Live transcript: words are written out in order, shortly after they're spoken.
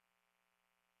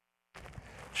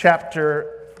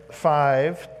chapter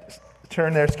 5.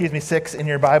 Turn there, 6 in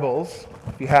your Bibles,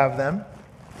 if you have them.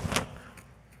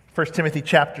 1 Timothy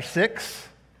chapter 6.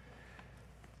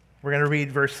 We're going to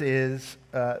read verses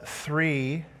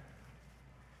 3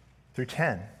 through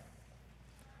 10.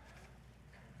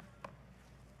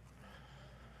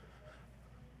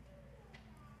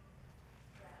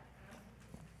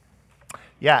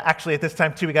 Yeah, actually at this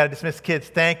time too, we got to dismiss kids.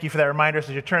 Thank you for that reminder. So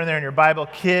as you turn there in your Bible,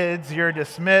 kids, you're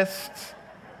dismissed.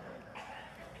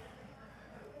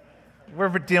 We're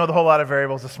dealing with a whole lot of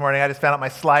variables this morning. I just found out my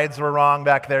slides were wrong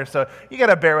back there, so you got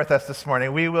to bear with us this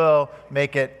morning. We will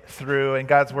make it through, and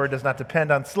God's word does not depend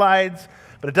on slides,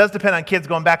 but it does depend on kids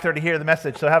going back there to hear the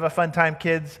message. So have a fun time,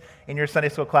 kids, in your Sunday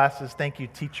school classes. Thank you,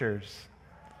 teachers.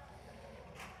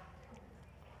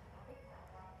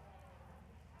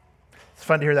 It's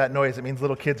fun to hear that noise. It means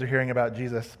little kids are hearing about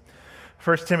Jesus.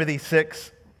 1 Timothy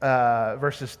 6,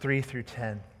 verses 3 through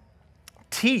 10.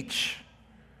 Teach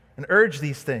and urge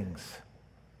these things.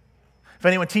 If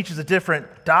anyone teaches a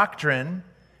different doctrine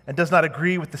and does not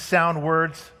agree with the sound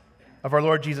words of our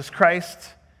Lord Jesus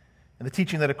Christ and the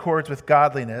teaching that accords with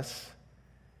godliness,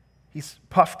 he's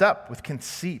puffed up with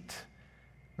conceit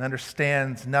and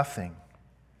understands nothing.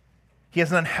 He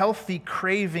has an unhealthy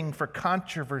craving for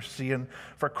controversy and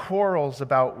for quarrels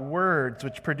about words,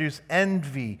 which produce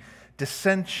envy,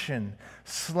 dissension,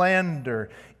 slander,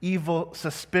 evil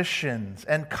suspicions,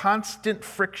 and constant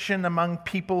friction among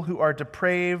people who are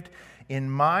depraved in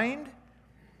mind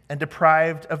and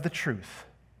deprived of the truth,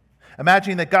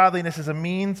 imagining that godliness is a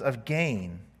means of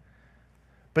gain.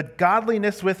 But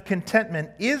godliness with contentment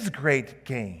is great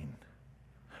gain.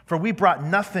 For we brought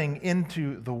nothing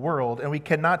into the world, and we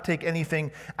cannot take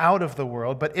anything out of the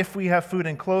world. But if we have food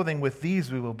and clothing, with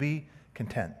these we will be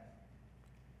content.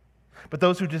 But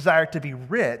those who desire to be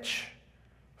rich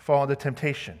fall into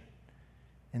temptation,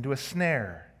 into a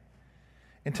snare,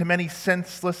 into many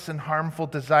senseless and harmful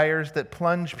desires that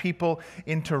plunge people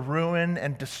into ruin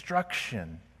and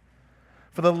destruction.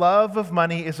 For the love of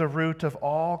money is a root of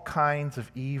all kinds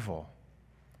of evil.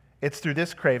 It's through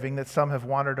this craving that some have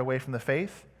wandered away from the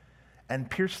faith and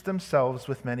pierced themselves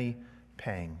with many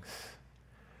pangs.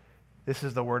 This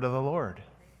is the word of the Lord.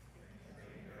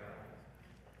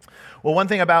 Well, one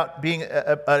thing about being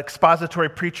an expository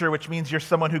preacher, which means you're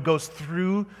someone who goes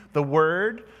through the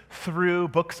Word, through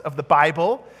books of the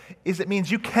Bible, is it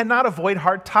means you cannot avoid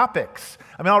hard topics.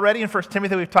 I mean, already in 1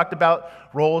 Timothy, we've talked about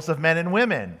roles of men and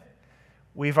women.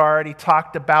 We've already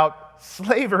talked about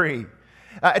slavery.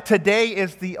 Today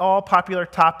is the all-popular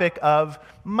topic of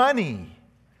money.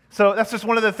 So that's just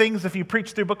one of the things, if you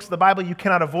preach through books of the Bible, you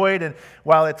cannot avoid. And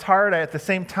while it's hard, at the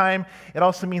same time, it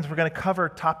also means we're going to cover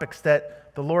topics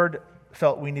that the Lord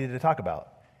felt we needed to talk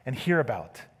about and hear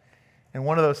about. And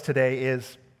one of those today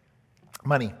is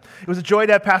money. It was a joy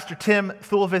to have Pastor Tim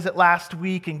Thule visit last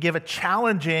week and give a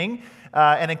challenging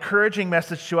and encouraging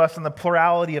message to us on the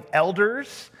plurality of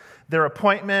elders, their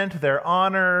appointment, their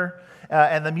honor,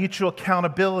 and the mutual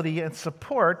accountability and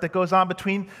support that goes on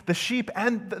between the sheep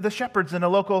and the shepherds in a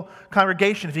local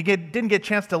congregation. If you didn't get a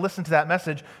chance to listen to that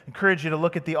message, I encourage you to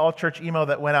look at the all-church email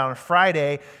that went out on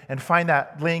Friday and find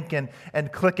that link and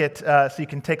click it so you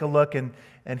can take a look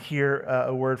and hear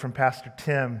a word from Pastor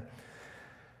Tim.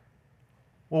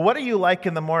 Well, what are you like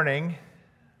in the morning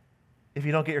if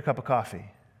you don't get your cup of coffee?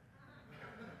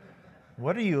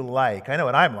 What are you like? I know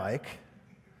what I'm like.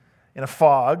 In a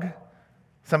fog.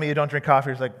 Some of you don't drink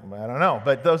coffee. It's like, I don't know.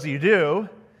 But those of you do,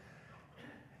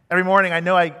 every morning I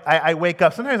know I wake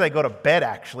up. Sometimes I go to bed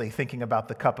actually thinking about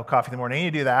the cup of coffee in the morning.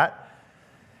 You do that.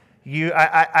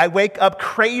 I wake up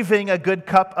craving a good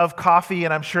cup of coffee,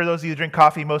 and I'm sure those of you who drink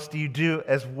coffee, most of you do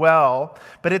as well.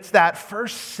 But it's that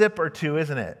first sip or two,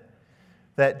 isn't it,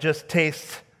 that just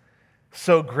tastes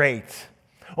so great.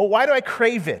 Well, why do I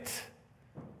crave it?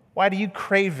 Why do you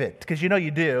crave it? Because you know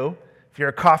you do if you're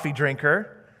a coffee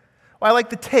drinker. Well, I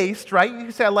like the taste, right? You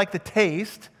can say I like the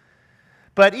taste.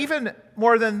 But even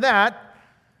more than that,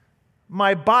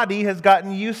 my body has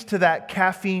gotten used to that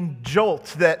caffeine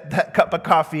jolt that cup of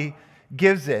coffee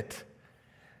gives it.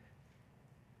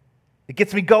 It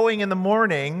gets me going in the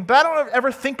morning, but I don't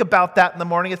ever think about that in the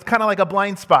morning. It's kind of like a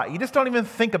blind spot. You just don't even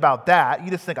think about that.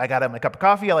 You just think, I got to have my cup of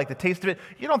coffee. I like the taste of it.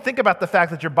 You don't think about the fact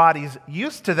that your body's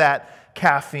used to that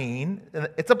caffeine.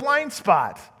 It's a blind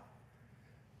spot.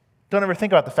 Don't ever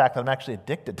think about the fact that I'm actually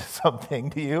addicted to something,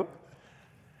 do you?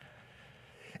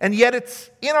 And yet it's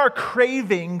in our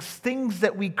cravings, things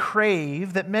that we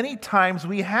crave, that many times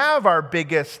we have our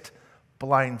biggest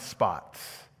blind spots.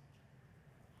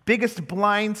 Biggest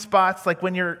blind spots, like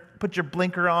when you put your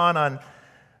blinker on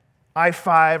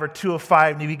I-5 or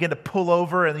 205 and you begin to pull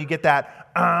over and you get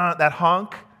that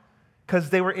honk. because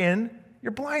they were in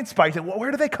your blind spot. You say, well,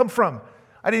 where do they come from?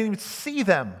 I didn't even see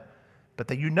them. But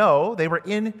that they were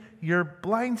in your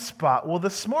blind spot. Well,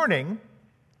 this morning,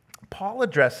 Paul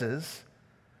addresses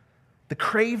the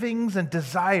cravings and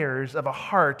desires of a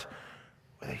heart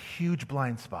with a huge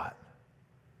blind spot.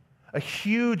 A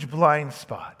huge blind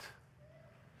spot.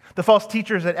 The false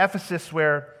teachers at Ephesus,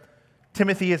 where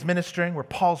Timothy is ministering, where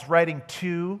Paul's writing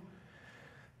to,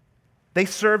 they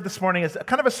serve this morning as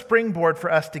kind of a springboard for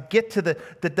us to get to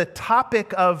the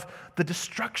topic of the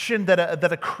destruction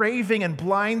that a craving and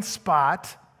blind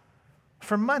spot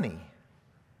for money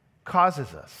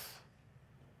causes us.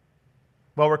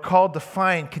 Well, we're called to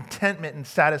find contentment and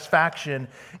satisfaction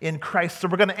in Christ. So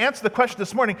we're going to answer the question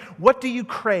this morning, what do you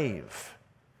crave?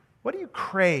 What do you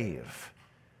crave?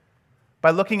 By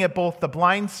looking at both the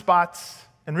blind spots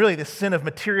and really the sin of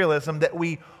materialism that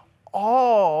we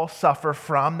all suffer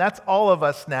from, that's all of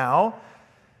us now,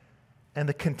 and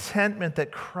the contentment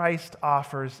that Christ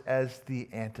offers as the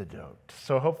antidote.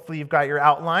 So hopefully you've got your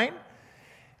outline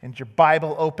and your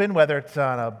Bible open, whether it's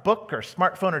on a book or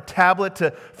smartphone or tablet,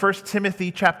 to 1 Timothy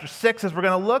chapter 6, as we're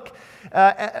going to look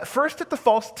first at the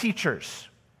false teachers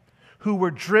who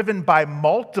were driven by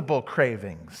multiple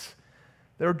cravings.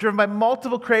 They were driven by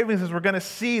multiple cravings, as we're going to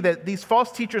see that these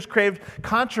false teachers craved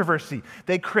controversy,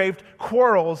 they craved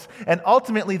quarrels, and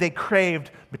ultimately they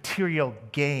craved material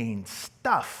gain,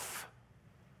 stuff.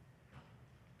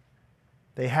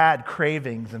 They had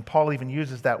cravings, and Paul even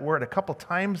uses that word a couple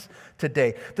times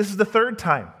today. This is the third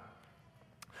time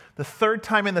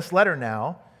in this letter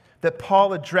now that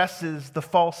Paul addresses the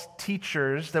false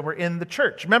teachers that were in the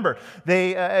church. Remember,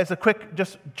 they, as a quick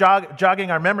just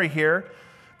jogging our memory here,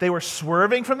 they were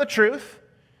swerving from the truth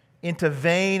into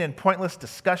vain and pointless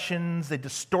discussions. They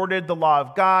distorted the law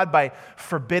of God by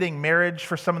forbidding marriage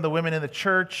for some of the women in the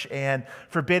church and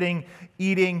forbidding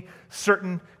eating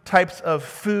certain types of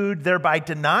food, thereby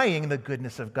denying the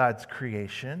goodness of God's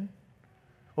creation.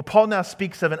 Well, Paul now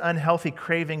speaks of an unhealthy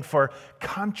craving for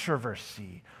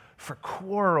controversy, for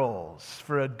quarrels,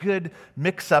 for a good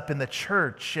mix-up in the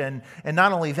church, and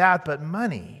not only that, but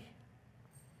money.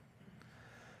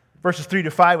 Verses 3 to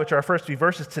 5, which are our first few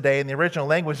verses today in the original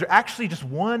language, they're actually just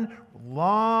one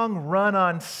long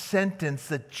run-on sentence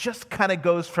that just kind of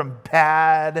goes from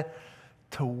bad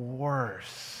to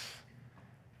worse.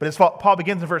 But as Paul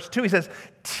begins in verse 2, he says,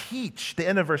 teach, the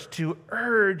end of verse 2,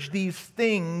 urge these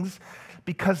things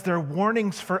because they're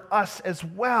warnings for us as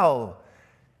well.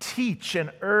 Teach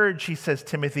and urge, he says,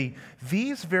 Timothy,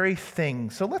 these very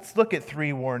things. So let's look at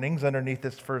three warnings underneath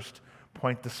this first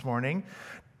point this morning.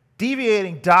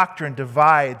 Deviating doctrine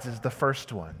divides is the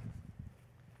first one.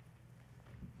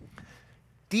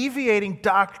 Deviating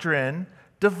doctrine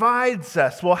divides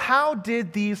us. Well, how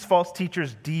did these false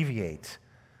teachers deviate?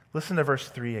 Listen to verse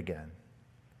 3 again.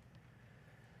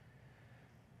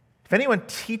 If anyone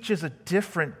teaches a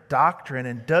different doctrine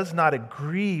and does not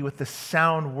agree with the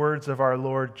sound words of our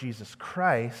Lord Jesus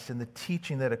Christ and the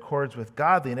teaching that accords with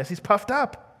godliness, he's puffed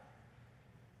up.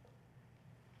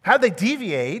 How did they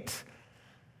deviate?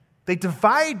 They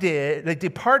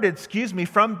departed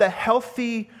from the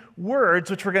healthy words,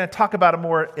 which we're going to talk about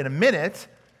more in a minute,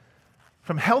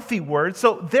 from healthy words.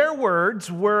 So their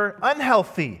words were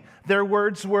unhealthy. Their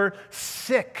words were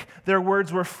sick. Their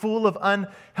words were full of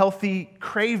unhealthy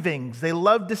cravings. They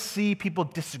loved to see people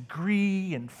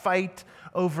disagree and fight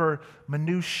over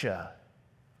minutia.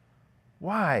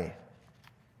 Why?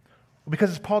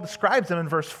 Because as Paul describes them in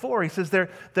verse 4, he says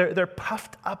they're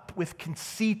puffed up with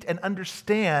conceit and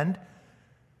understand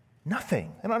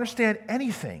nothing. They don't understand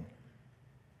anything.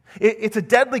 It's a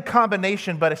deadly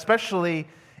combination, but especially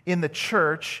in the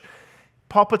church,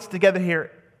 Paul puts together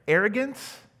here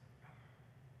arrogance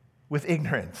with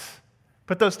ignorance.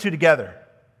 Put those two together.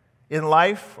 In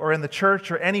life or in the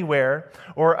church or anywhere,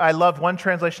 or I love one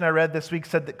translation I read this week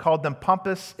said that called them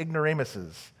pompous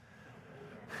ignoramuses.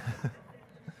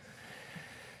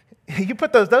 You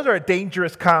put those are a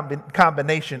dangerous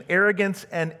combination, arrogance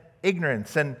and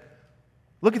ignorance. And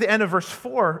look at the end of verse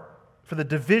 4 for the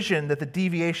division that the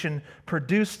deviation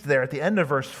produced there at the end of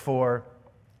verse 4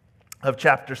 of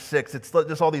chapter 6. It's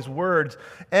just all these words,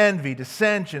 envy,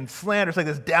 dissension, slander. It's like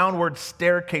this downward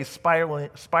staircase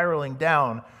spiraling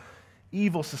down,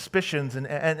 evil suspicions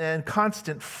and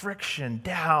constant friction,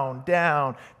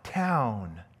 down,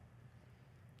 town.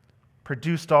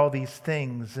 Produced all these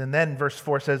things. And then verse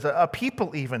 4 says, a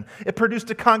people even. It produced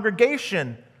a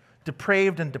congregation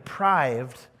depraved and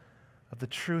deprived of the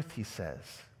truth, he says.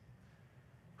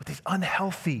 With these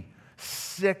unhealthy,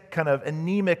 sick, kind of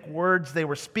anemic words they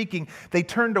were speaking, they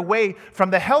turned away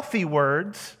from the healthy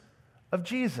words of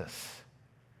Jesus.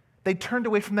 They turned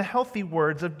away from the healthy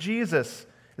words of Jesus,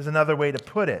 is another way to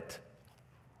put it.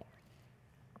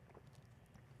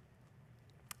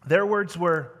 Their words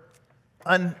were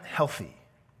unhealthy,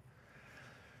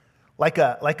 like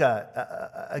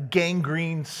a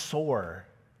gangrene sore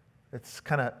that's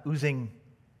kind of oozing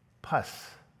pus.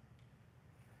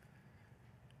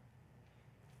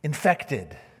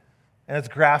 Infected. And it's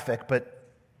graphic, but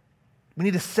we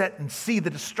need to sit and see the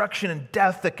destruction and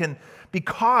death that can be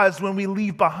caused when we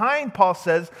leave behind, Paul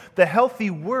says, the healthy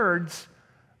words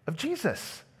of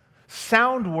Jesus.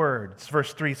 Sound words,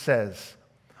 verse 3 says,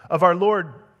 of our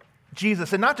Lord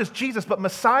Jesus. And not just Jesus, but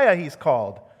Messiah he's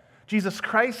called. Jesus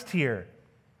Christ here.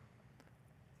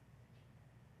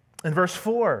 In verse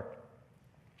 3,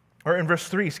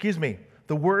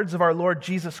 the words of our Lord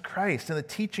Jesus Christ and the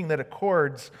teaching that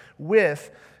accords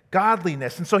with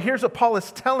godliness. And so here's what Paul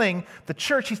is telling the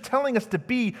church. He's telling us to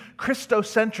be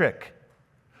Christocentric,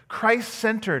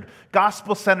 Christ-centered,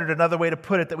 gospel-centered, another way to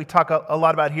put it that we talk a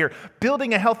lot about here.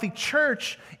 Building a healthy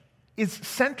church is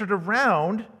centered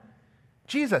around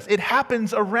Jesus. It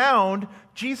happens around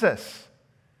Jesus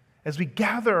as we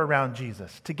gather around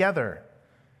Jesus together,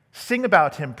 sing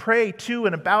about him, pray to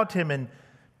and about him, and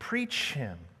preach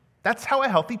him. That's how a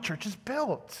healthy church is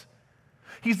built.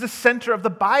 He's the center of the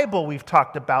Bible we've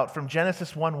talked about from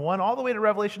Genesis 1:1 all the way to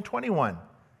Revelation 21.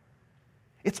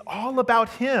 It's all about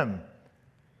him.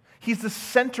 He's the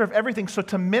center of everything. So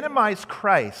to minimize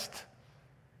Christ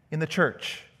in the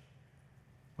church,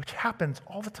 which happens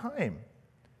all the time,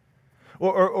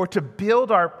 or to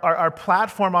build our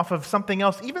platform off of something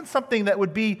else, even something that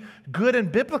would be good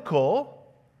and biblical,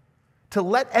 to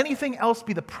let anything else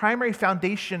be the primary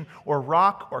foundation or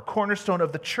rock or cornerstone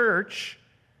of the church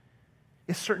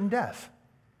is certain death.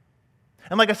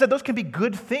 And like I said, those can be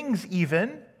good things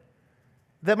even.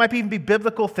 That might even be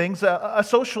biblical things, a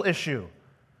social issue,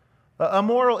 a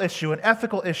moral issue, an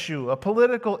ethical issue, a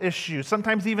political issue,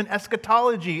 sometimes even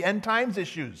eschatology, end times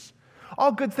issues.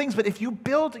 All good things, but if you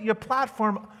build your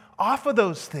platform off of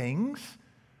those things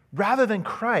rather than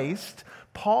Christ,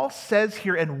 Paul says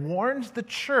here and warns the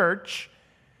church,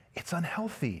 it's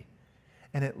unhealthy.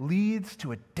 And it leads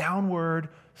to a downward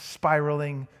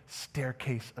spiraling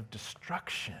staircase of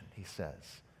destruction, he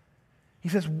says. He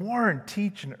says, warn,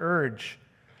 teach, and urge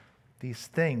these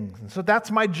things. And so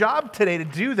that's my job today, to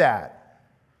do that.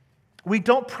 We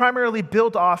don't primarily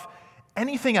build off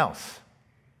anything else.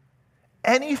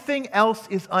 Anything else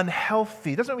is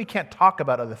unhealthy. Doesn't mean we can't talk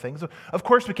about other things. Of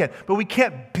course we can, but we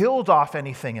can't build off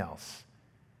anything else.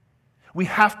 We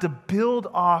have to build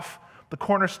off the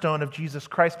cornerstone of Jesus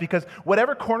Christ, because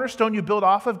whatever cornerstone you build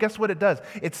off of, guess what it does?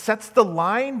 It sets the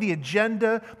line, the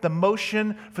agenda, the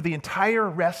motion for the entire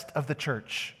rest of the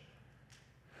church.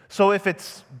 So if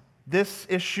it's this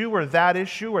issue or that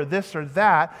issue or this or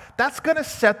that, that's going to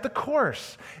set the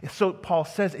course. So Paul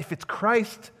says, if it's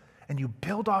Christ and you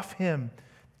build off him,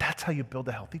 that's how you build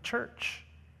a healthy church.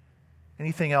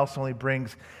 Anything else only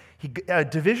brings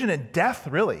division and death,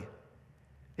 really,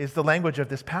 is the language of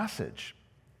this passage.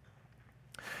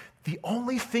 The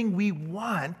only thing we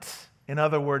want, in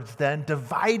other words, then,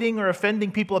 dividing or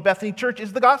offending people at Bethany Church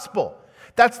is the gospel.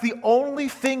 That's the only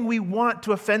thing we want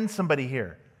to offend somebody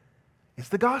here, is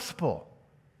the gospel.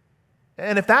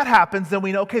 And if that happens, then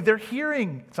we know, okay, they're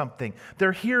hearing something.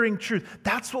 They're hearing truth.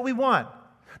 That's what we want.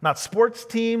 Not sports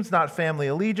teams, not family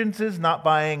allegiances, not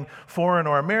buying foreign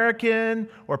or American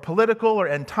or political or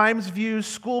end times views,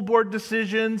 school board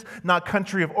decisions, not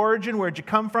country of origin, where'd you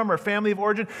come from, or family of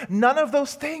origin. None of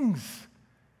those things.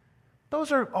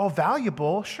 Those are all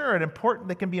valuable, sure, and important.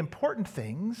 They can be important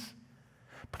things,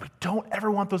 but we don't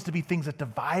ever want those to be things that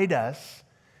divide us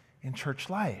in church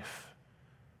life,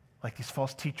 like these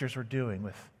false teachers were doing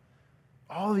with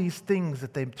all these things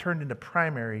that they've turned into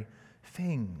primary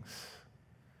things.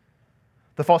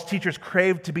 The false teachers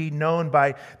craved to be known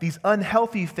by these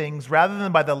unhealthy things rather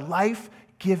than by the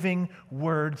life-giving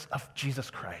words of Jesus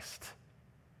Christ.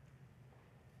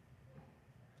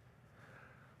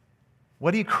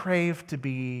 What do you crave to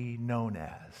be known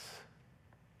as?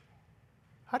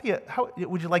 How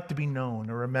would you like to be known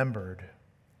or remembered?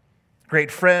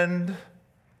 Great friend,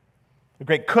 a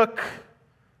great cook,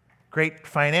 great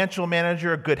financial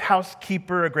manager, a good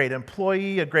housekeeper, a great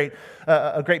employee, a great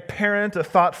parent, a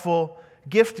thoughtful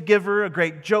gift giver, a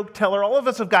great joke teller. All of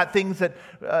us have got things that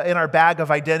in our bag of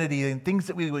identity and things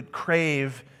that we would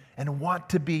crave and want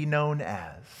to be known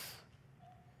as.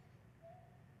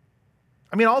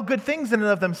 I mean, all good things in and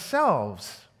of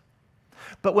themselves.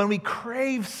 But when we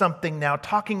crave something now,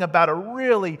 talking about a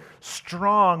really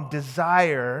strong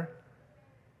desire,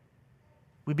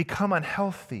 we become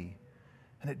unhealthy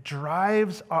And it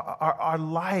drives our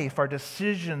life, our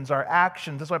decisions, our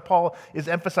actions. That's why Paul is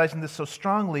emphasizing this so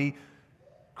strongly.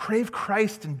 Crave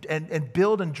Christ and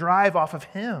build and drive off of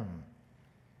Him.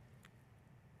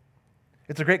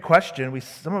 It's a great question.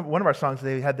 One of our songs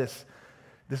today had this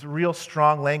real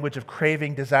strong language of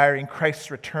craving, desiring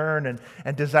Christ's return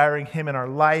and desiring Him in our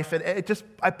life. And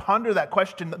I ponder that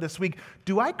question this week.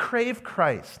 Do I crave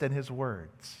Christ and His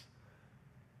words?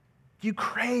 Do you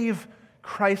crave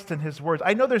Christ and His words?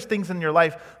 I know there's things in your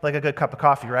life, like a good cup of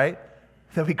coffee, right,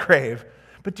 that we crave.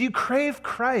 But do you crave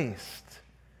Christ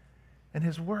and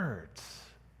His words?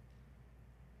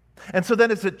 And so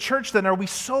then as a church, then are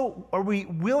we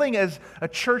willing as a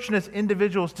church and as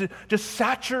individuals to just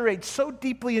saturate so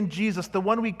deeply in Jesus, the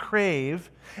one we crave,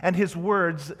 and His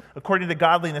words, according to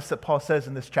godliness that Paul says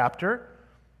in this chapter,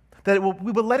 that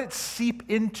we will let it seep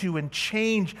into and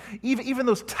change even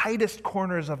those tightest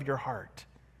corners of your heart.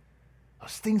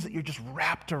 Those things that you're just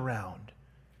wrapped around.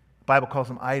 The Bible calls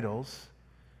them idols.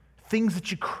 Things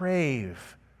that you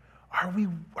crave. Are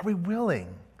we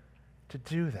willing to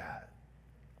do that?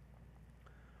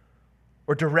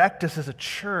 Or direct us as a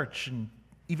church and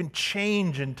even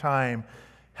change in time,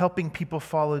 helping people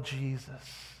follow Jesus?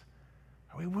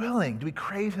 Are we willing? Do we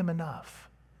crave Him enough?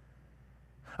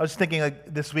 I was thinking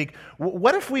this week,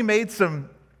 what if we made some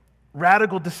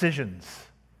radical decisions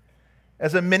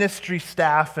as a ministry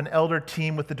staff and elder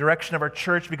team with the direction of our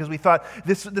church, because we thought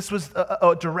this was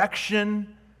a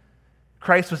direction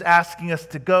Christ was asking us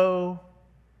to go?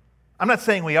 I'm not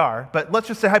saying we are, but let's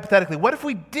just say hypothetically, what if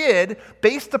we did,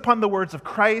 based upon the words of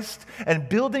Christ and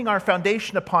building our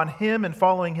foundation upon Him and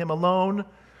following Him alone,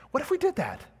 what if we did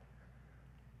that?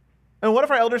 And what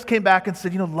if our elders came back and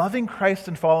said, loving Christ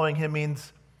and following Him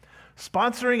means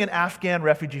sponsoring an Afghan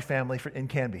refugee family in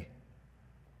Canby,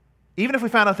 even if we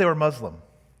found out they were Muslim?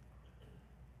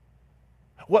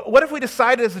 What if we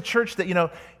decided as a church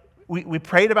that, we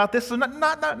prayed about this, so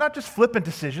not just flippant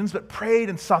decisions, but prayed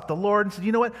and sought the Lord and said,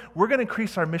 you know what, we're going to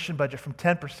increase our mission budget from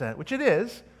 10%, which it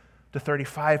is, to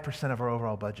 35% of our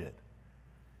overall budget,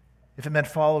 if it meant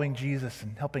following Jesus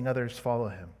and helping others follow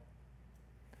Him?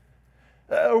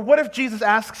 Or what if Jesus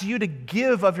asks you to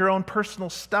give of your own personal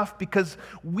stuff because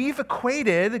we've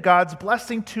equated God's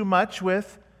blessing too much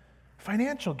with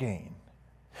financial gain?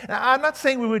 Now, I'm not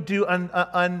saying we would do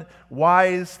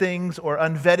unwise things or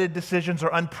unvetted decisions or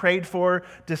unprayed for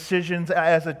decisions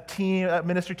as a team, a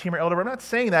ministry team or elder. I'm not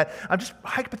saying that. I'm just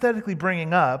hypothetically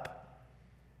bringing up,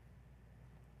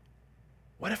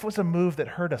 what if it was a move that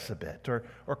hurt us a bit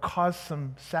or caused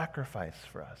some sacrifice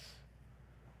for us?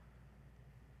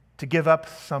 To give up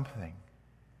something.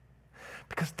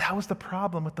 Because that was the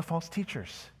problem with the false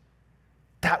teachers.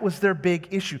 That was their big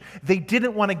issue. They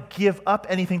didn't want to give up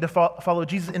anything to follow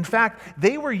Jesus. In fact,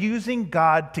 they were using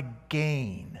God to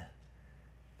gain.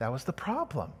 That was the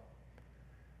problem.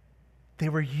 They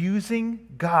were using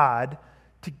God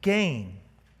to gain.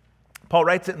 Paul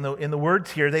writes it in the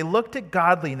words here. They looked at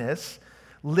godliness,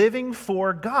 living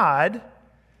for God,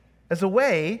 as a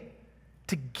way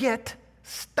to get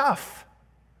stuff.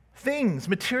 Things,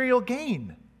 material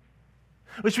gain.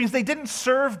 Which means they didn't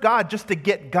serve God just to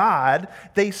get God.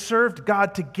 They served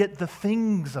God to get the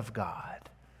things of God,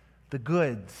 the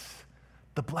goods,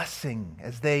 the blessing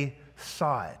as they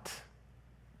saw it.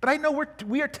 But I know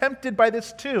we are tempted by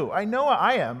this too. I know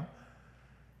I am.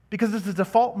 Because it's the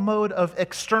default mode of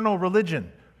external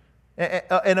religion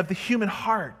and of the human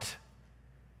heart.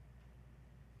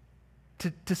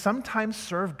 To sometimes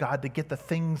serve God to get the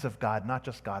things of God, not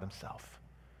just God Himself.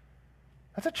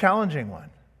 That's a challenging one.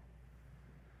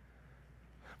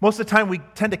 Most of the time, we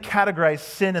tend to categorize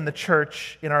sin in the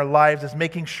church, in our lives, as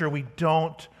making sure we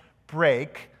don't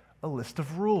break a list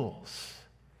of rules.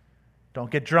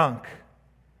 Don't get drunk.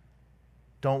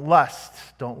 Don't lust.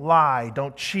 Don't lie.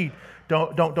 Don't cheat.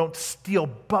 Don't steal.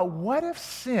 But what if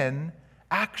sin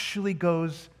actually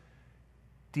goes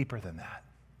deeper than that?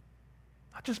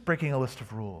 Not just breaking a list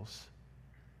of rules.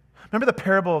 Remember the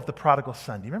parable of the prodigal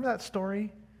son? Do you remember that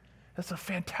story? That's a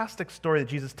fantastic story that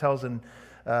Jesus tells in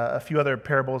a few other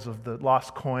parables of the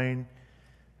lost coin.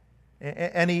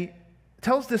 And He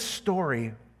tells this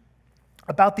story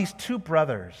about these two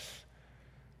brothers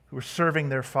who were serving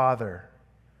their father.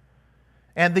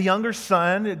 And the younger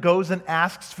son goes and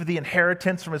asks for the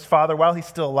inheritance from his father while he's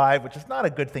still alive, which is not a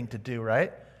good thing to do,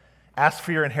 right? Ask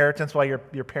for your inheritance while your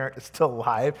parent is still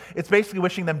alive. It's basically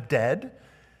wishing them dead.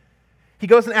 He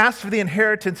goes and asks for the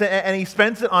inheritance, and he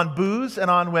spends it on booze and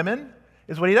on women,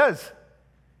 is what he does.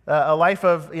 A life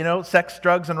of, sex,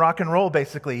 drugs, and rock and roll,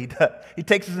 basically. He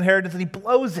takes his inheritance and he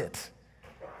blows it.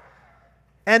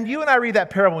 And you and I read that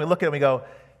parable and we look at it and we go,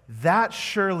 that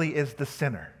surely is the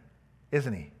sinner.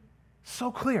 isn't he?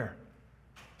 So clear,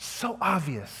 so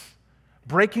obvious,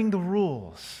 breaking the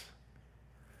rules.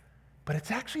 But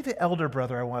it's actually the elder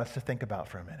brother I want us to think about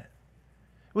for a minute.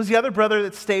 It was the other brother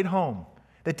that stayed home,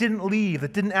 that didn't leave,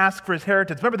 that didn't ask for his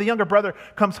inheritance. Remember, the younger brother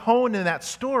comes home in that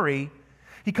story.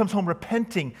 He comes home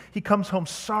repenting. He comes home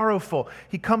sorrowful.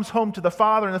 He comes home to the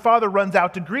father, and the father runs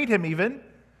out to greet him even.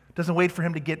 Doesn't wait for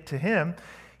him to get to him.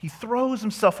 He throws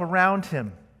himself around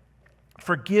him,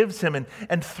 forgives him,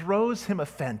 and throws him a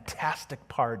fantastic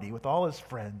party with all his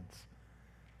friends.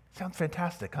 Sounds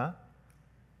fantastic, huh?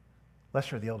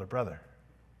 Unless you're the elder brother.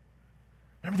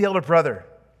 Remember the elder brother?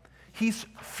 He's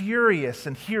furious,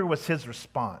 and here was his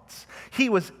response. He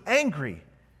was angry,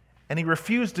 and he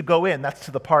refused to go in. That's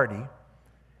to the party.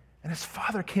 And his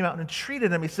father came out and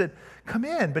entreated him. He said, "Come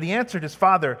in." But he answered his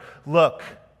father, Look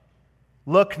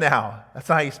now." That's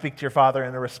not how you speak to your father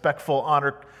in a respectful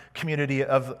honor community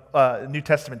of New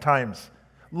Testament times.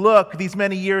 "Look, these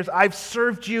many years I've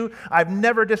served you. I've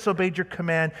never disobeyed your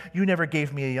command. You never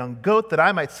gave me a young goat that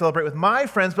I might celebrate with my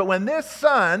friends. But when this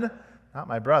son," not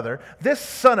my brother, "this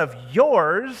son of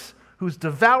yours, who's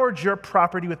devoured your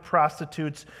property with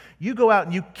prostitutes, you go out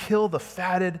and you kill the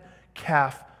fatted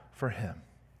calf for him."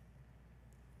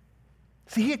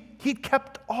 See, he'd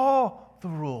kept all the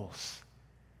rules.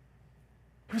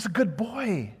 He was a good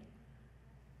boy.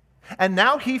 And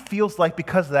now he feels like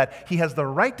because of that, he has the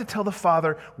right to tell the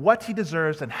father what he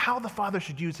deserves and how the father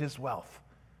should use his wealth.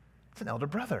 It's an elder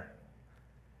brother.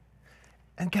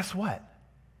 And guess what?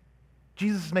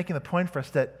 Jesus is making the point for us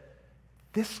that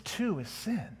this too is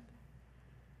sin.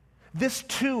 This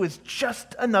too is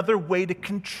just another way to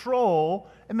control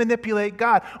and manipulate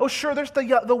God. Oh, sure, there's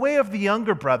the way of the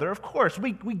younger brother. Of course,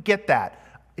 we get that.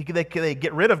 They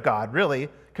get rid of God, really.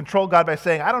 Control God by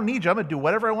saying, "I don't need you. I'm going to do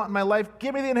whatever I want in my life.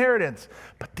 Give me the inheritance."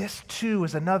 But this too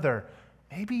is another,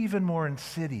 maybe even more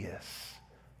insidious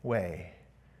way.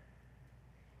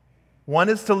 One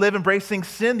is to live embracing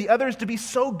sin. The other is to be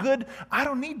so good, I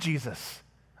don't need Jesus.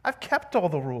 I've kept all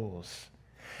the rules.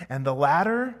 And the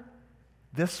latter,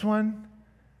 this one,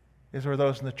 is where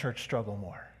those in the church struggle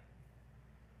more.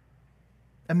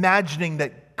 Imagining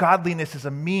that godliness is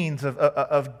a means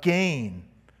of gain.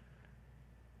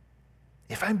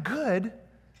 If I'm good,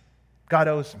 God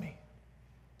owes me.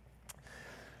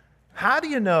 How do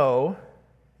you know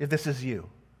if this is you?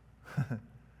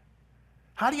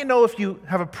 How do you know if you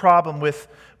have a problem with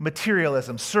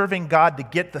materialism, serving God to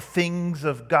get the things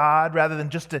of God rather than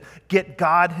just to get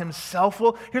God himself?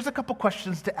 Well, here's a couple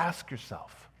questions to ask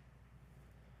yourself.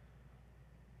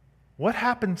 What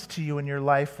happens to you in your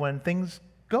life when things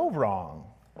go wrong?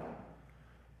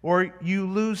 Or you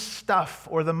lose stuff,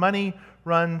 or the money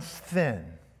runs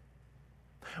thin?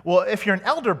 Well, if you're an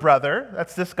elder brother,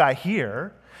 that's this guy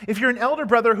here, if you're an elder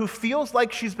brother who feels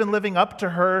like she's been living up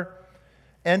to her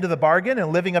end of the bargain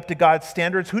and living up to God's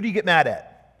standards, who do you get mad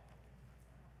at?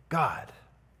 God,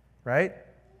 right?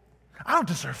 I don't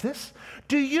deserve this.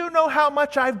 Do you know how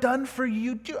much I've done for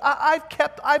you?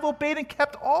 I've obeyed and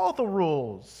kept all the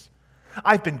rules.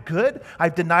 I've been good.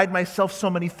 I've denied myself so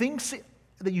many things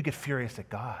that you get furious at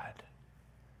God.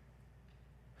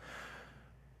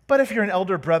 But if you're an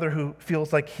elder brother who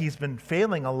feels like he's been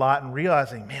failing a lot and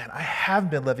realizing, man, I haven't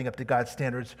been living up to God's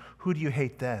standards, who do you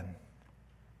hate then?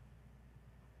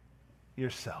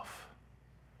 Yourself.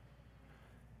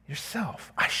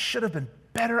 Yourself. I should have been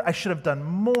better. I should have done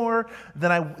more.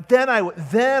 Then I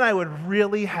would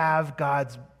really have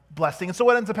God's blessing. And so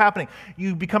what ends up happening?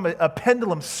 You become a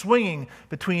pendulum swinging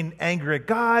between anger at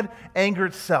God, anger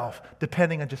at self,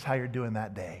 depending on just how you're doing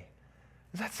that day.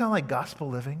 Does that sound like gospel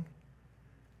living?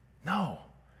 No.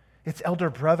 It's elder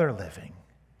brother living.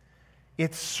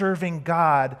 It's serving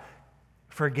God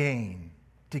for gain,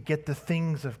 to get the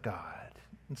things of God.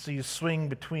 And so you swing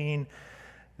between,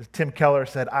 as Tim Keller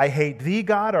said, I hate thee,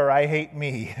 God, or I hate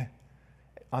me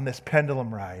on this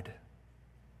pendulum ride.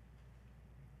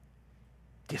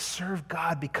 Do you serve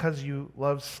God because you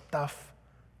love stuff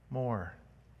more?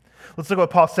 Let's look at what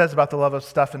Paul says about the love of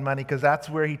stuff and money, because that's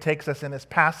where he takes us in this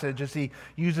passage as he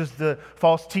uses the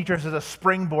false teachers as a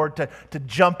springboard to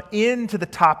jump into the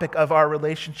topic of our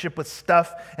relationship with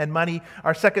stuff and money.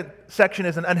 Our second section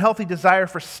is an unhealthy desire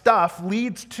for stuff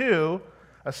leads to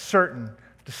a certain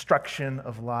destruction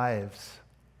of lives.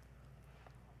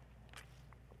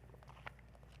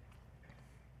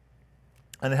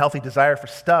 An unhealthy desire for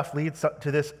stuff leads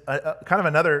to this kind of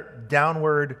another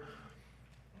downward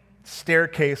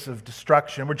staircase of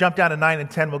destruction. We'll jump down to 9 and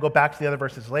 10. We'll go back to the other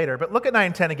verses later. But look at 9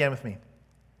 and 10 again with me.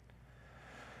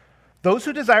 Those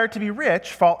who desire to be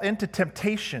rich fall into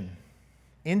temptation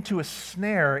into a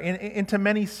snare, into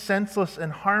many senseless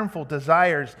and harmful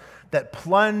desires that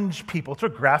plunge people, through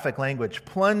graphic language,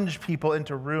 plunge people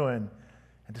into ruin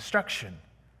and destruction.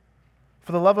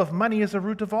 For the love of money is the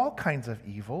root of all kinds of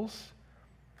evils.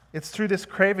 It's through this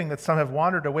craving that some have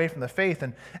wandered away from the faith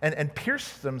and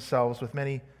pierced themselves with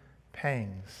many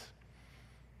pangs.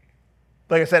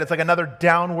 Like I said, it's like another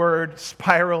downward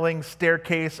spiraling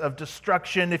staircase of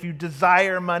destruction. If you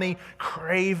desire money,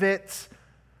 crave it.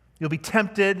 You'll be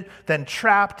tempted, then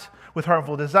trapped with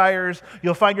harmful desires.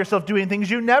 You'll find yourself doing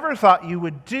things you never thought you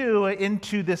would do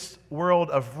into this world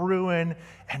of ruin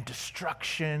and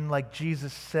destruction. Like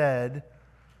Jesus said,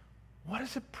 what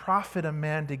does it profit a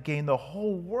man to gain the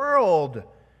whole world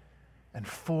and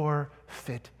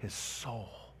forfeit his soul?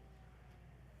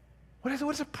 What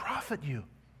does it profit you?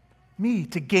 Me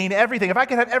to gain everything. If I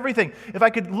could have everything, if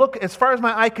I could look as far as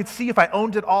my eye could see, if I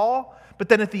owned it all, but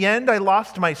then at the end I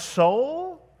lost my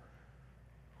soul,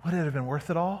 would it have been worth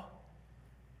it all?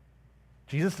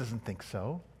 Jesus doesn't think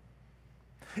so.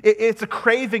 It's a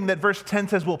craving that verse 10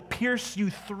 says will pierce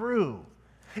you through.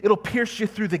 It'll pierce you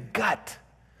through the gut.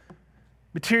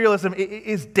 Materialism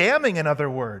is damning, in other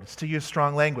words, to use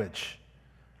strong language.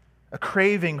 A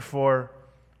craving for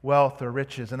wealth or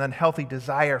riches, an unhealthy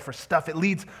desire for stuff. It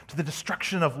leads to the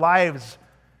destruction of lives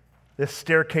this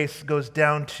staircase goes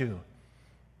down to.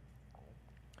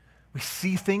 We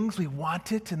see things, we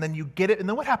want it, and then you get it. And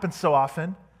then what happens so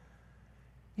often?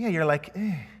 Yeah, you're like,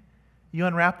 you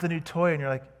unwrap the new toy and you're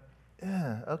like,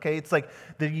 okay. It's like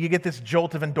you get this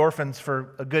jolt of endorphins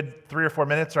for a good 3 or 4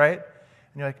 minutes, right?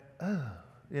 And you're like,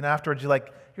 and afterwards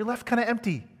you're left kind of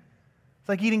empty. It's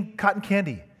like eating cotton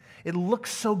candy. It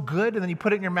looks so good, and then you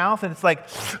put it in your mouth and it's like,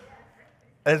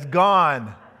 it's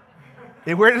gone.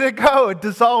 Where did it go? It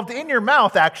dissolved in your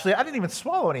mouth, actually. I didn't even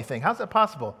swallow anything. How's that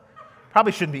possible?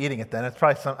 Probably shouldn't be eating it then. It's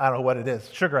probably I don't know what it is.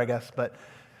 Sugar, I guess, but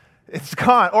it's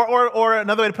gone. Or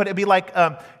another way to put it, it'd be like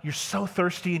you're so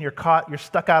thirsty and you're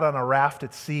stuck out on a raft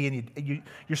at sea, and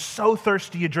you're so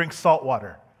thirsty you drink salt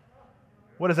water.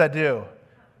 What does that do?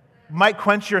 Might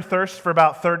quench your thirst for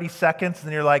about 30 seconds, and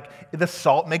then you're like, the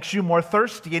salt makes you more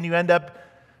thirsty, and you end up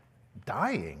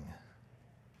dying.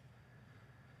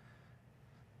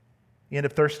 You end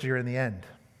up thirstier in the end.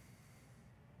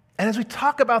 And as we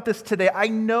talk about this today, I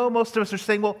know most of us are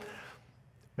saying, well,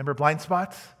 remember blind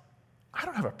spots? I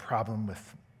don't have a problem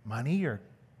with money or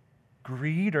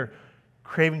greed or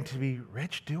craving to be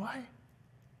rich, do I?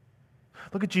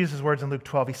 Look at Jesus' words in Luke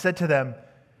 12. He said to them,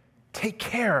 take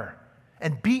care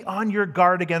and be on your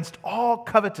guard against all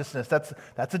covetousness. That's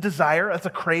a desire, that's a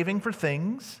craving for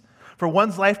things. For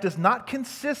one's life does not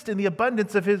consist in the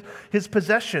abundance of his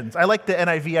possessions. I like the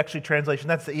NIV actually translation.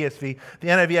 That's the ESV. The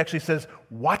NIV actually says,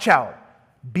 watch out.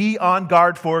 Be on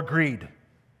guard for greed.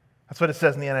 That's what it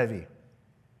says in the NIV.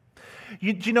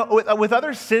 You know, with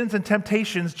other sins and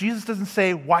temptations, Jesus doesn't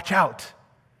say, watch out.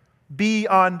 Be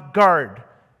on guard.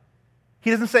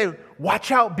 He doesn't say,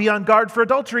 watch out, be on guard for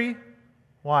adultery.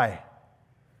 Why?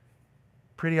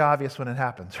 Pretty obvious when it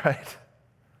happens, right?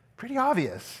 Pretty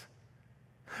obvious.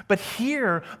 But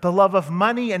here, the love of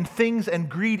money and things and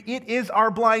greed, it is our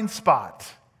blind spot.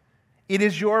 It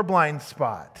is your blind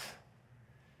spot.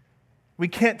 We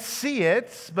can't see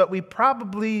it, but we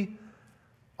probably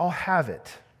all have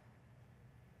it.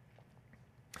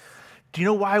 Do you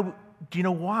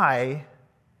know why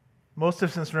most of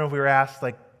us in this room, if we were asked,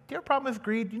 like, do you have a problem with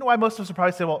greed? Do you know why most of us would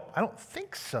probably say, well, I don't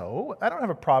think so. I don't have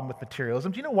a problem with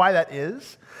materialism. Do you know why that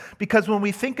is? Because when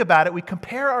we think about it, we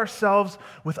compare ourselves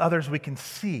with others we can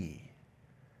see,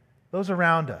 those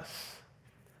around us.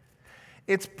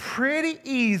 It's pretty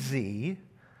easy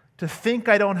to think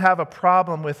I don't have a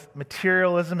problem with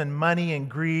materialism and money and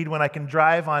greed when I can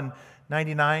drive on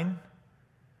 99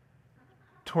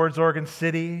 towards Oregon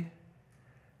City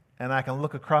and I can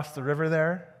look across the river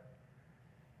there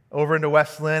over into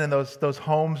West Lynn, and those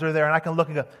homes are there, and I can look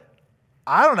and go,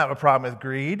 I don't have a problem with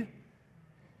greed.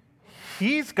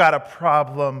 He's got a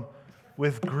problem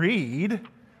with greed.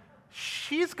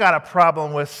 She's got a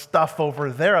problem with stuff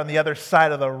over there on the other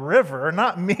side of the river,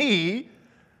 not me.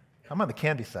 I'm on the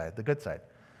candy side, the good side.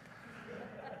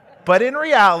 But in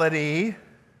reality,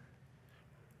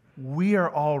 we are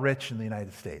all rich in the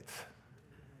United States.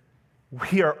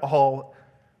 We are all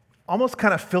almost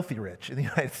kind of filthy rich in the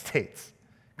United States.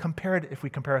 If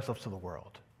we compare ourselves to the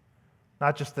world,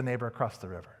 not just the neighbor across the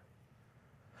river.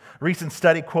 A recent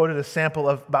study quoted a sample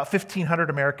of about 1,500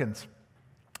 Americans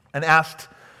and they asked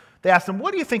them,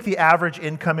 what do you think the average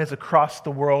income is across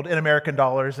the world in American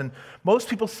dollars? And most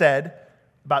people said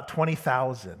about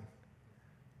 20,000,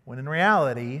 when in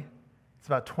reality, it's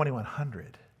about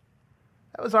 2,100.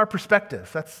 That was our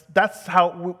perspective. That's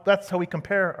how we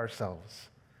compare ourselves.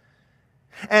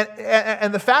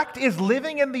 And the fact is,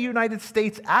 living in the United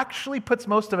States actually puts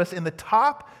most of us in the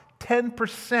top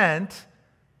 10%,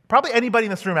 probably anybody in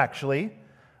this room actually,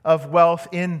 of wealth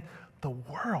in the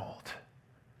world.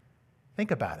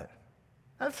 Think about it.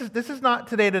 This is not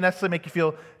today to necessarily make you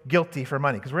feel guilty for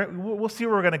money, because we'll see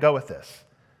where we're going to go with this.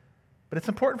 But it's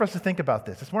important for us to think about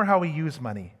this. It's more how we use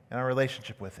money and our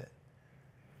relationship with it.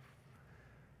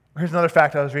 Here's another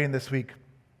fact I was reading this week.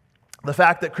 The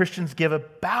fact that Christians give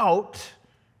about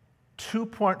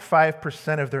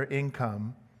 2.5% of their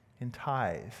income in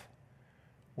tithe,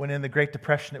 when in the Great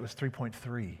Depression it was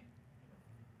 3.3%.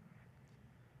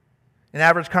 An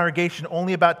average congregation,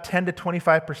 only about 10 to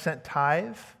 25%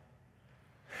 tithe.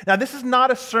 Now, this is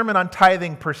not a sermon on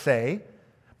tithing per se,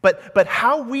 but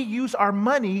how we use our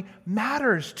money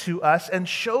matters to us and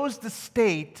shows the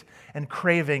state and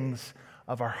cravings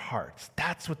of our hearts.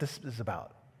 That's what this is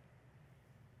about.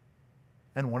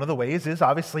 And one of the ways is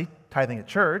obviously tithing at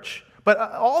church, but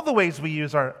all the ways we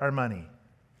use our money.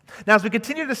 Now, as we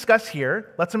continue to discuss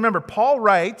here, let's remember, Paul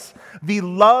writes, the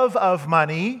love of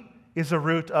money is a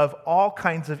root of all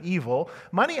kinds of evil.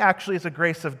 Money actually is a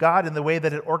grace of God in the way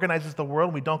that it organizes the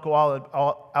world. We don't go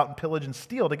all out and pillage and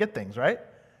steal to get things, right?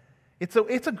 It's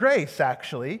a grace,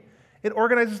 actually. It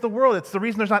organizes the world. It's the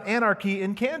reason there's not anarchy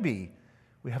and can be.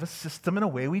 We have a system and a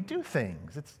way we do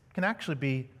things. It can actually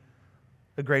be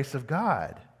the grace of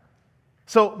God.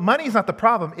 So money is not the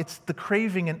problem. It's the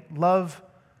craving and love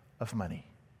of money.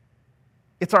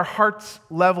 It's our heart's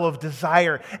level of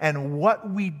desire and what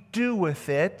we do with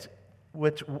it,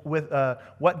 with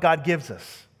what God gives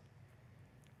us.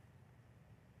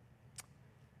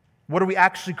 What are we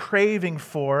actually craving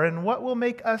for, and what will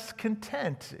make us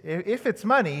content? If it's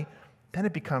money, then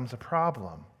it becomes a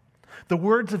problem. The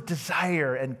words of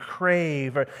desire and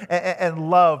crave and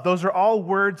love, those are all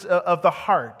words of the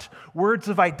heart, words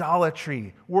of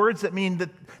idolatry, words that mean that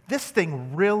this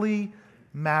thing really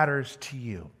matters to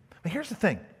you. But here's the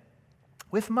thing.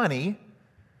 With money,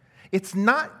 it's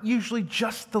not usually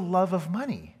just the love of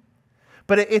money,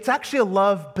 but it's actually a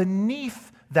love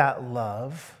beneath that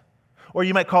love, or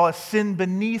you might call a sin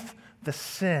beneath the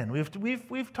sin.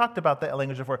 We've talked about that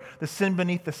language before, the sin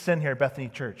beneath the sin here at Bethany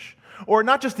Church. Or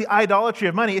not just the idolatry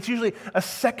of money, it's usually a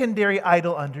secondary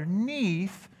idol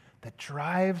underneath that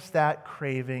drives that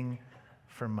craving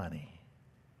for money.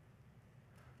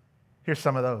 Here's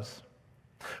some of those.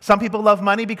 Some people love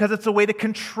money because it's a way to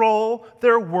control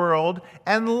their world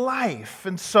and life.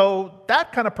 And so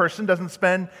that kind of person doesn't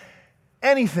spend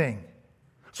anything.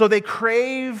 So they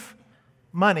crave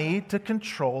money to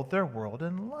control their world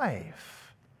and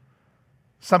life.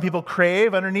 Some people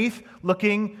crave underneath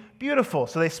looking beautiful.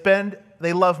 So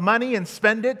they love money and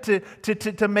spend it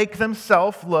to make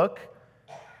themselves look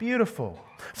beautiful.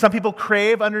 Some people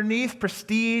crave underneath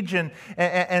prestige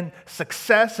and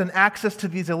success and access to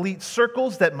these elite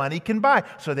circles that money can buy.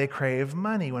 So they crave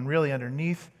money when really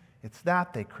underneath it's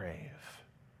that they crave.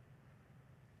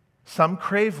 Some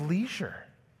crave leisure.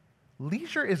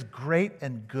 Leisure is great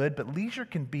and good, but leisure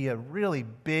can be a really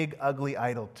big, ugly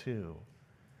idol too.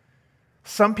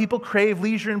 Some people crave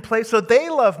leisure and play, so they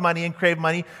love money and crave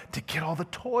money to get all the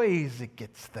toys it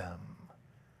gets them.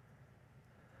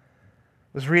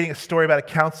 I was reading a story about a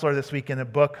counselor this week in a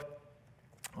book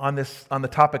on the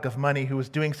topic of money who was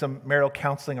doing some marital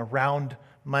counseling around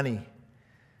money.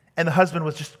 And the husband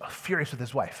was just furious with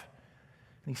his wife.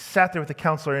 And he sat there with the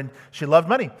counselor, and she loved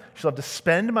money. She loved to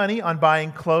spend money on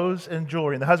buying clothes and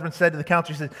jewelry. And the husband said to the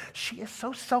counselor, he said, she is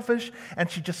so selfish, and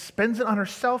she just spends it on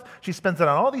herself. She spends it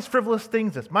on all these frivolous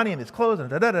things, this money and this clothes, and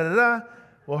da-da-da-da-da.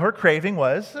 Well, her craving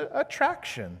was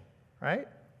attraction, right?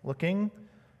 Looking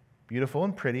beautiful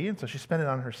and pretty, and so she spent it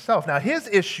on herself. Now, his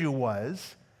issue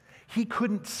was he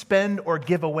couldn't spend or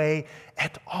give away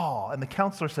at all. And the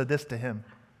counselor said this to him,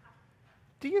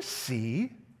 do you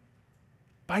see?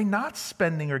 By not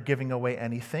spending or giving away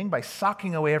anything, by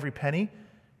socking away every penny,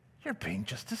 you're being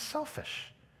just as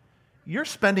selfish. You're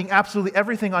spending absolutely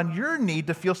everything on your need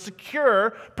to feel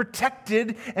secure,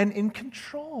 protected, and in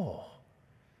control.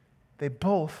 They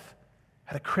both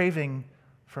had a craving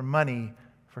for money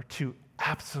for two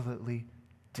absolutely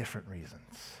different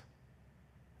reasons.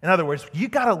 In other words, you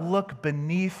got to look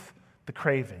beneath the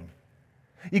craving.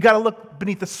 You got to look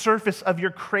beneath the surface of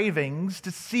your cravings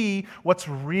to see what's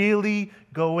really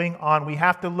going on. We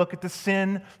have to look at the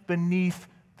sin beneath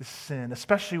the sin,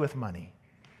 especially with money.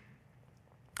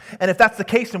 And if that's the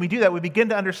case, and we do that, we begin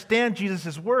to understand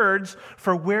Jesus' words,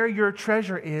 for where your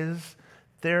treasure is,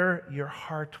 there your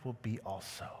heart will be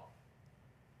also.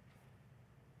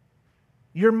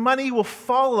 Your money will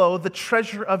follow the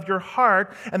treasure of your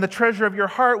heart, and the treasure of your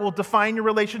heart will define your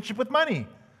relationship with money.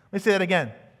 Let me say that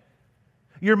again.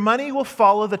 Your money will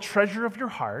follow the treasure of your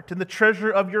heart, and the treasure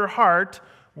of your heart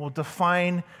will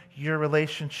define your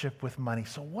relationship with money.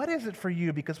 So what is it for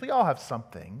you? Because we all have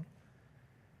something.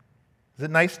 Is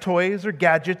it nice toys or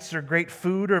gadgets or great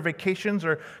food or vacations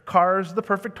or cars, the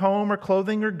perfect home or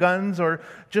clothing or guns or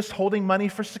just holding money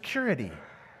for security?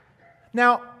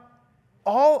 Now,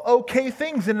 all okay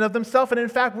things in and of themselves, and in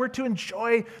fact, we're to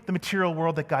enjoy the material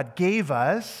world that God gave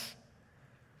us.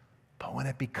 But when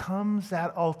it becomes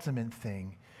that ultimate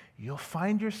thing, you'll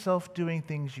find yourself doing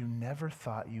things you never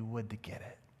thought you would to get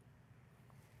it.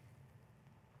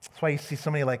 That's why you see so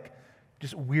many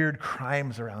just weird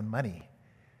crimes around money.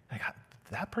 Like,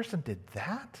 that person did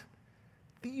that?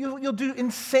 You'll do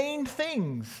insane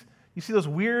things. You see those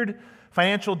weird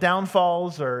financial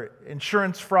downfalls or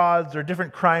insurance frauds or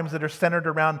different crimes that are centered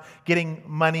around getting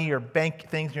money or bank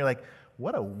things, and you're like,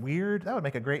 what a weird, that would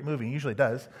make a great movie. It usually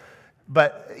does.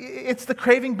 But it's the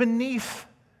craving beneath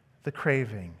the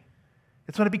craving.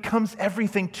 It's when it becomes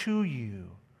everything to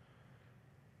you.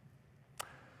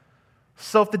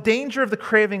 So if the danger of the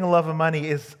craving and love of money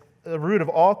is the root of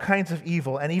all kinds of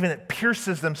evil, and even it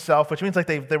pierces themselves, which means like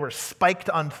they were spiked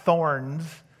on thorns,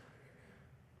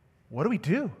 what do we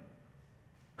do?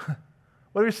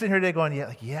 What are we sitting here today going,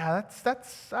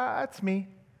 that's me.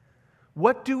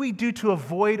 What do we do to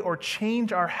avoid or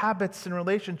change our habits in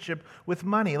relationship with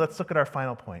money? Let's look at our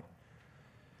final point.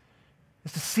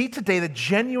 Is to see today that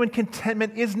genuine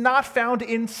contentment is not found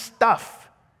in stuff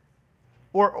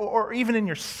or even in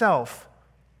yourself,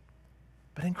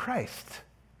 but in Christ.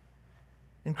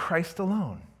 In Christ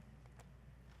alone.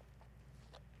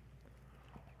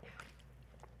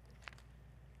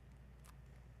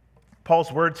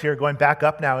 Paul's words here, going back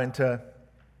up now into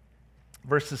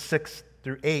verses 6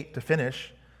 through 8 to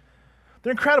finish,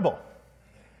 they're incredible.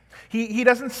 He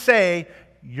doesn't say,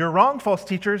 you're wrong, false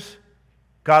teachers.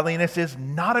 Godliness is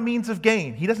not a means of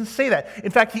gain. He doesn't say that.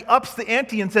 In fact, he ups the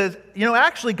ante and says,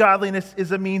 actually godliness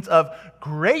is a means of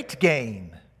great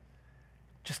gain.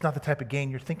 Just not the type of gain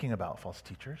you're thinking about, false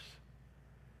teachers.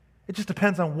 It just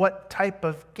depends on what type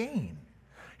of gain.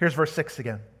 Here's verse 6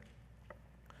 again.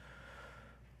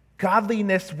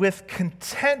 Godliness with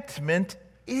contentment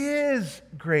is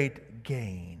great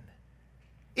gain.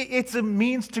 It's a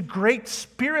means to great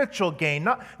spiritual gain,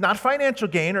 not financial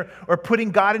gain or putting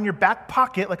God in your back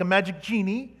pocket like a magic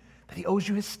genie that he owes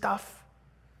you his stuff.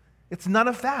 It's none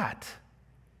of that.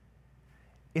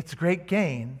 It's great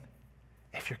gain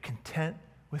if you're content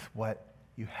with what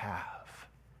you have.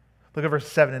 Look at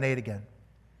verses 7 and 8 again.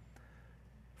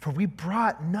 For we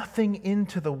brought nothing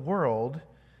into the world,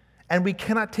 and we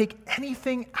cannot take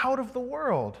anything out of the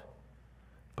world.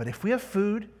 But if we have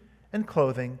food and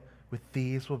clothing, with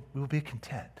these we will be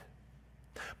content.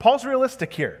 Paul's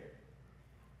realistic here.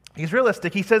 He's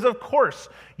realistic. He says, of course,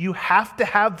 you have to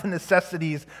have the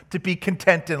necessities to be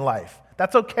content in life.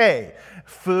 That's okay.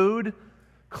 Food,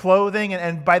 clothing,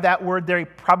 and by that word there, he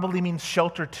probably means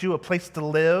shelter too, a place to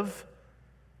live.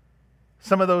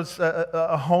 Some of those,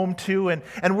 a home too. And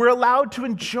we're allowed to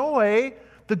enjoy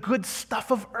the good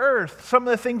stuff of earth. Some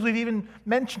of the things we've even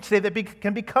mentioned today that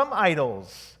can become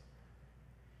idols.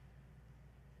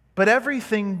 But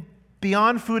everything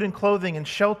beyond food and clothing and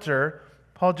shelter,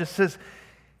 Paul just says,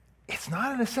 it's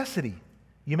not a necessity.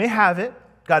 You may have it.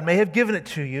 God may have given it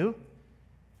to you.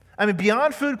 I mean,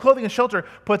 beyond food, clothing, and shelter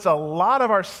puts a lot of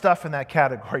our stuff in that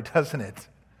category, doesn't it?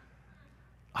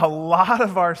 A lot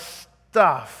of our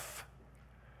stuff.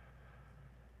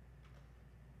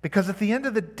 Because at the end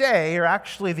of the day, or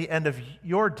actually the end of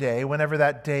your day, whenever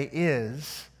that day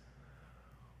is,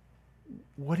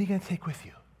 what are you going to take with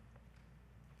you?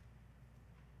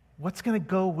 What's going to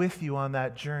go with you on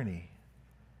that journey?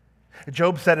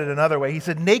 Job said it another way. He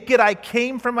said, naked I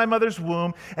came from my mother's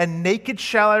womb, and naked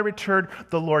shall I return.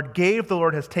 The Lord gave, the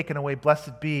Lord has taken away.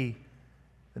 Blessed be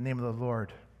the name of the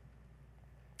Lord.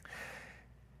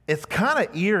 It's kind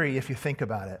of eerie if you think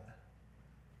about it.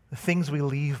 The things we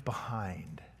leave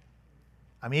behind.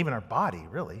 I mean, even our body,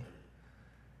 really.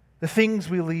 The things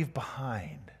we leave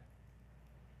behind.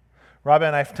 Robin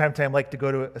and I, from time to time, like to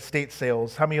go to estate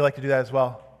sales. How many of you like to do that as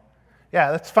well?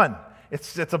 Yeah, that's fun.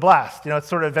 It's a blast. It's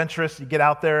sort of adventurous. You get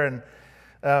out there, and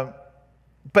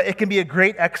but it can be a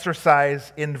great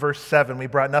exercise in verse 7. We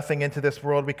brought nothing into this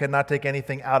world. We cannot take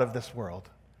anything out of this world.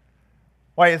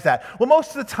 Why is that? Well,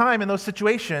 most of the time in those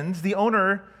situations, the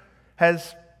owner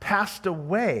has passed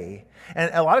away.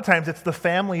 And a lot of times it's the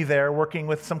family there working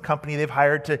with some company they've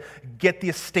hired to get the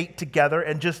estate together,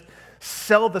 and just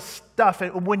sell the stuff.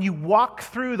 And when you walk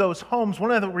through those homes,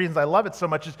 one of the reasons I love it so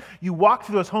much is you walk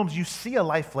through those homes, you see a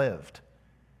life lived.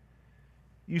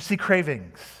 You see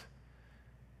cravings.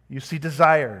 You see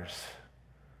desires.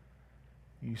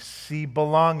 You see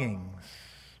belongings.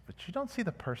 But you don't see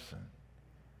the person.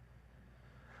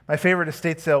 My favorite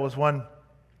estate sale was one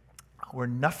where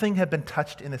nothing had been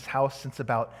touched in this house since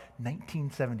about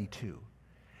 1972.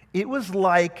 It was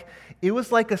like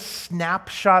a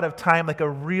snapshot of time, like a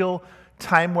real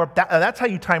time warp. That's how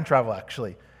you time travel,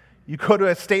 actually. You go to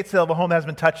a estate sale of a home that has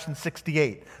been touched since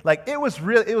 68. Like it was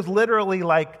literally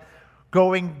like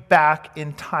going back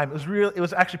in time. It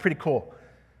was actually pretty cool.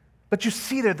 But you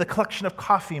see there the collection of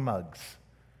coffee mugs,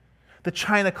 the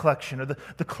china collection, or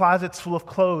the closets full of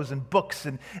clothes and books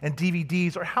and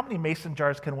DVDs, or how many mason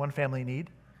jars can one family need?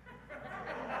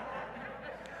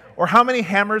 Or how many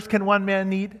hammers can one man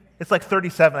need? It's like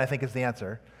 37, I think, is the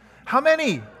answer. How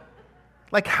many?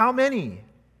 Like how many? Do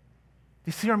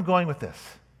you see where I'm going with this?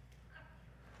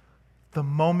 The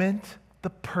moment the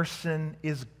person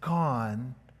is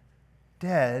gone,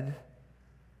 dead,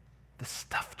 the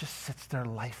stuff just sits there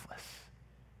lifeless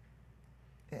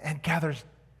and gathers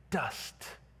dust.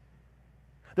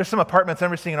 There's some apartments. I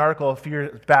remember seeing an article a few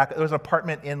years back. There was an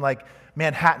apartment in like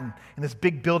Manhattan in this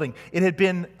big building. It had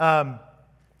been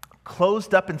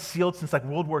closed up and sealed since like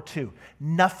World War II.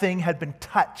 Nothing had been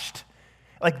touched.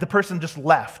 Like the person just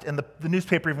left, and the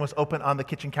newspaper even was open on the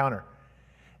kitchen counter.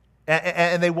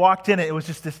 And they walked in, and it was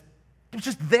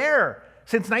just there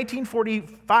since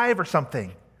 1945 or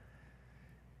something.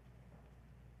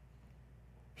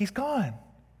 He's gone.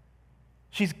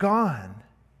 She's gone.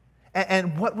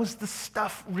 And what was the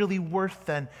stuff really worth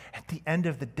then? At the end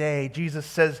of the day, Jesus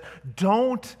says,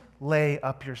 don't lay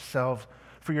up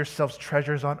for yourselves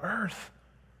treasures on earth,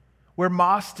 where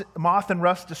moth and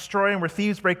rust destroy and where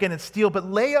thieves break in and steal, but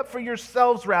lay up for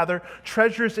yourselves, rather,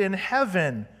 treasures in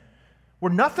heaven,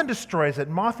 where nothing destroys it,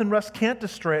 moth and rust can't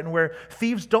destroy it, and where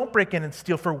thieves don't break in and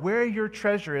steal. For where your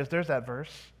treasure is, there's that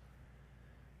verse,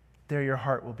 there your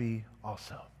heart will be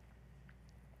also.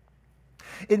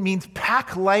 It means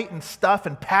pack light in stuff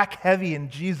and pack heavy in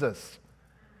Jesus.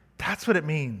 That's what it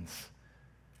means.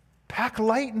 Pack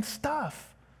light in stuff.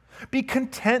 Be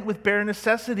content with bare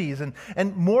necessities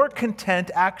and more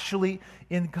content actually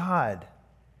in God.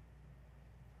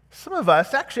 Some of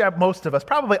us, actually most of us,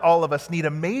 probably all of us, need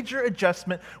a major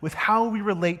adjustment with how we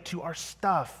relate to our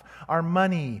stuff, our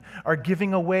money, our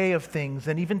giving away of things,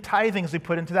 and even tithings we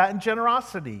put into that, and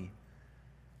generosity.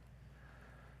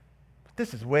 But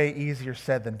this is way easier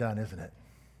said than done, isn't it?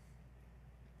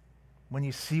 When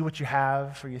you see what you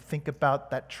have, or you think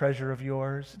about that treasure of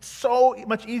yours, it's so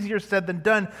much easier said than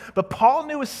done. But Paul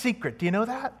knew a secret. Do you know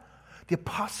that? The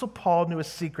Apostle Paul knew a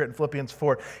secret in Philippians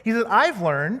 4. He said, I've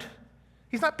learned,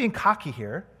 he's not being cocky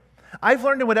here, I've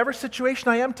learned in whatever situation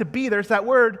I am to be, there's that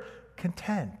word,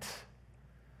 content.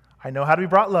 I know how to be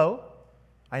brought low.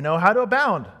 I know how to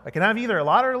abound. I can have either a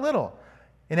lot or a little.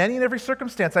 In any and every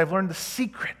circumstance, I've learned the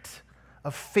secret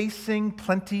of facing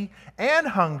plenty and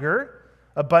hunger,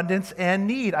 abundance and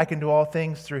need. I can do all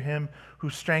things through him who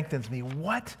strengthens me.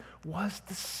 What was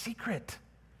the secret?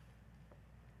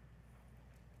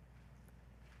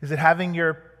 Is it having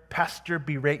your pastor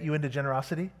berate you into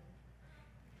generosity?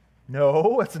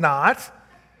 No, it's not.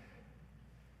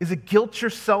 Is it guilt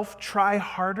yourself, try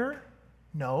harder?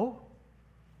 No.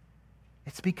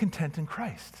 It's be content in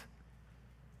Christ.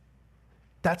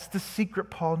 That's the secret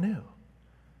Paul knew.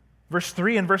 Verse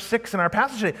 3 and verse 6 in our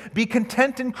passage today, be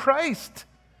content in Christ.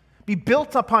 Be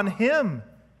built upon him.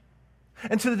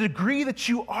 And to the degree that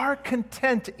you are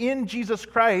content in Jesus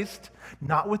Christ,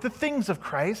 not with the things of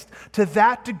Christ, to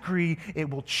that degree it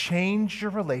will change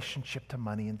your relationship to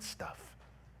money and stuff.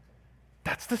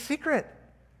 That's the secret.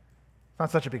 Not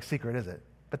such a big secret, is it?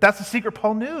 But that's the secret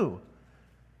Paul knew.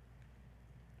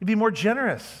 You'd be more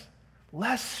generous,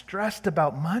 less stressed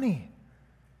about money,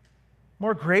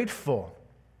 more grateful,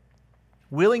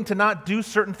 willing to not do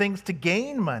certain things to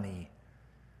gain money.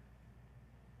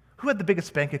 Who had the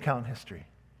biggest bank account in history?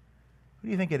 Who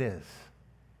do you think it is?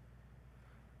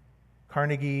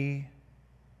 Carnegie,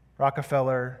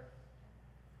 Rockefeller,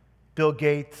 Bill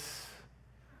Gates,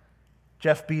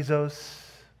 Jeff Bezos?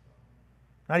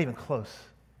 Not even close.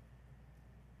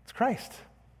 It's Christ.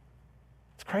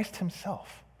 It's Christ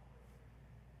himself.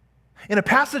 In a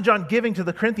passage on giving to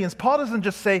the Corinthians, Paul doesn't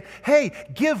just say, hey,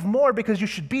 give more because you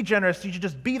should be generous. You should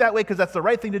just be that way because that's the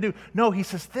right thing to do. No, he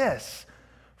says this,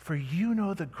 for you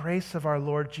know the grace of our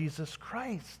Lord Jesus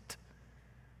Christ,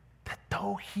 that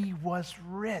though he was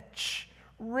rich,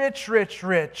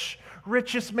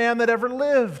 richest man that ever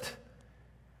lived,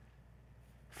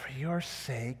 for your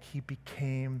sake he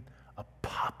became a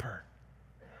pauper.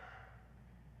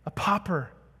 A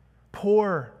pauper,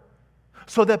 poor,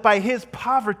 so that by his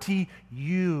poverty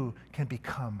you can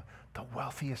become the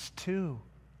wealthiest too.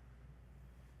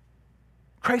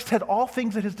 Christ had all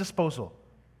things at his disposal.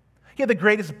 He had the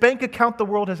greatest bank account the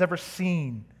world has ever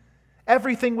seen.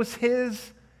 Everything was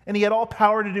his, and he had all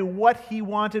power to do what he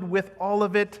wanted with all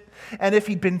of it. And if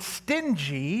he'd been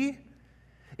stingy,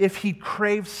 if he'd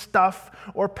craved stuff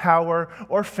or power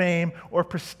or fame or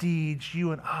prestige,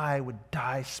 you and I would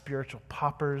die spiritual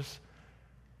paupers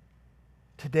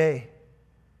today.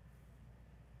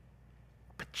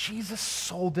 But Jesus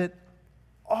sold it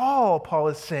all, Paul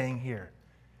is saying here.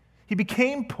 He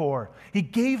became poor. He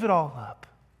gave it all up.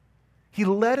 He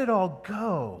let it all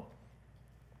go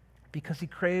because he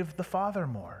craved the Father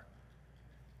more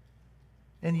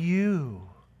and you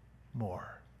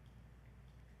more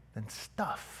than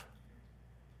stuff.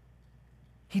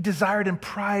 He desired and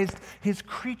prized his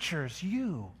creatures,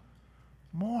 you,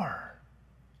 more.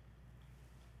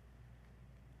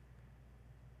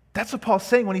 That's what Paul's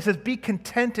saying when he says, be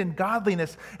content in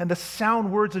godliness and the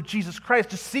sound words of Jesus Christ.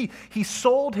 Just see, he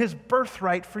sold his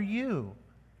birthright for you.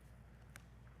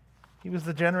 He was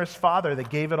the generous father that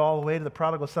gave it all away to the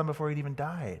prodigal son before he'd even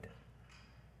died.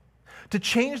 To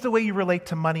change the way you relate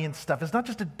to money and stuff is not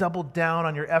just to double down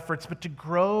on your efforts, but to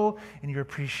grow in your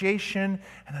appreciation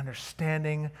and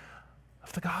understanding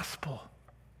of the gospel,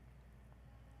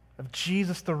 of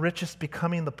Jesus the richest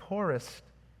becoming the poorest.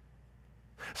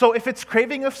 So if it's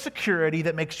craving of security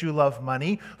that makes you love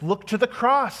money, look to the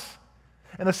cross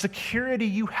and the security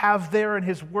you have there in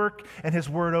his work and his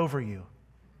word over you.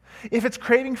 If it's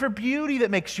craving for beauty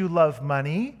that makes you love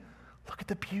money, look at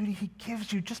the beauty he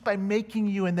gives you just by making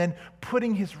you and then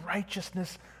putting his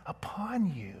righteousness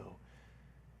upon you.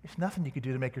 There's nothing you could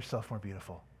do to make yourself more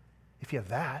beautiful if you have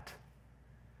that.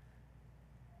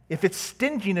 If it's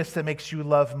stinginess that makes you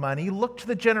love money, look to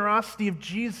the generosity of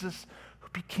Jesus who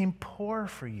became poor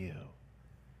for you.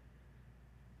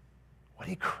 What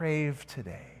do you crave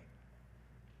today?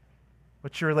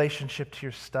 What's your relationship to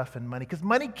your stuff and money? Because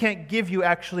money can't give you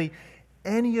actually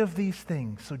any of these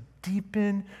things. So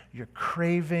deepen your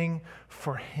craving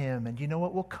for him. And you know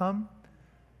what will come?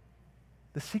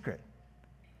 The secret.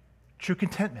 True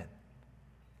contentment.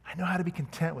 I know how to be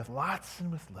content with lots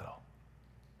and with little.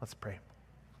 Let's pray.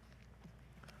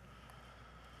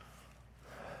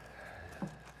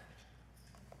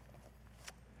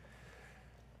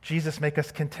 Jesus, make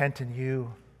us content in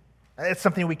you. It's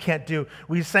something we can't do.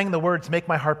 We sang the words, make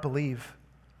my heart believe.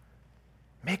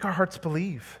 Make our hearts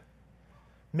believe.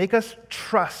 Make us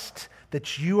trust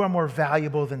that you are more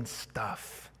valuable than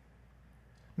stuff.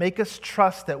 Make us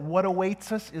trust that what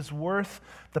awaits us is worth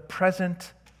the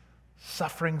present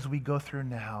sufferings we go through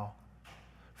now,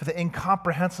 for the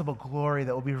incomprehensible glory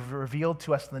that will be revealed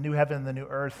to us in the new heaven and the new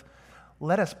earth.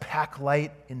 Let us pack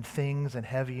light in things and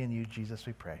heavy in you, Jesus,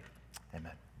 we pray.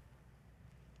 Amen.